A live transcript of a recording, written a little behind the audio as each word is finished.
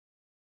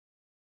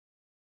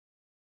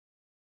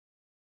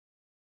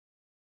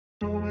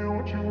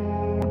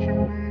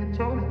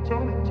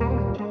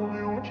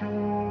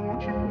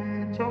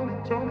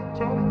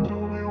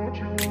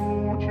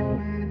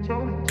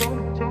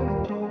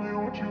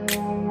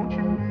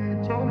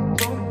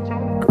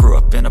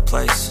in a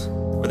place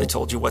where they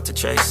told you what to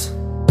chase,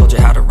 told you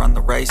how to run the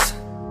race,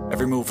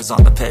 every move was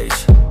on the page.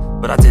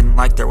 But I didn't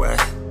like their way,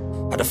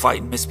 had to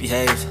fight and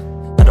misbehave,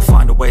 had to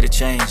find a way to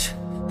change,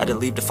 had to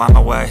leave to find my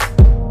way.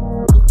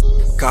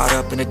 Caught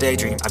up in a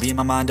daydream, I beat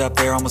my mind up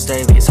there almost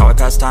daily. It's how I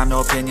pass time,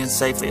 no opinions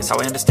safely. It's how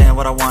I understand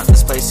what I want in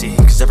this place, see.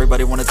 Cause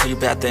everybody wanna tell you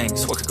bad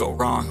things, what could go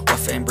wrong, what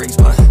fame brings.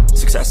 But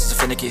success is a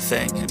finicky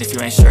thing, and if you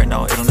ain't sure,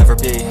 no, it'll never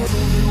be.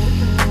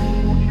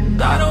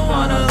 I don't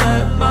wanna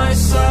let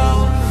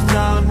myself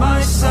down,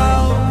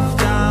 myself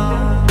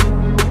down.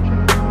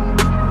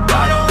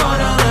 I don't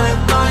wanna let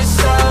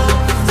myself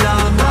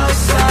down,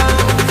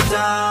 myself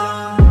down.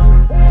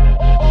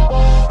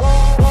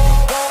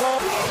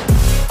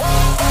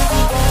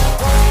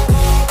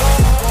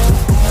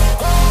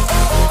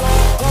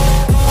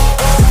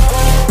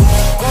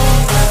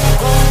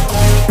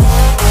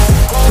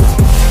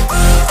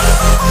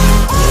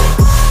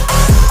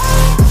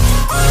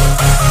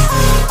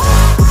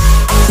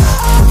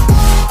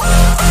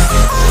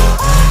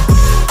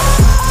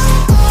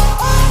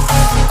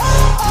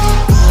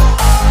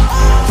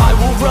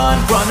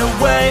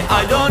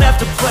 I don't have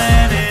to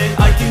plan it,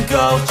 I can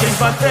go change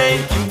my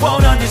fate. You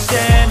won't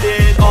understand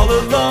it, all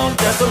alone,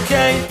 that's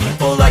okay.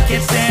 People I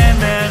can't stand,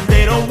 man,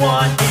 they don't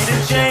want me to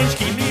change.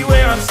 Keep me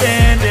where I'm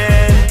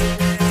standing,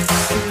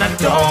 and I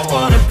don't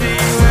wanna be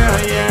where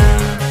I am.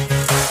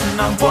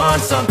 And I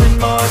want something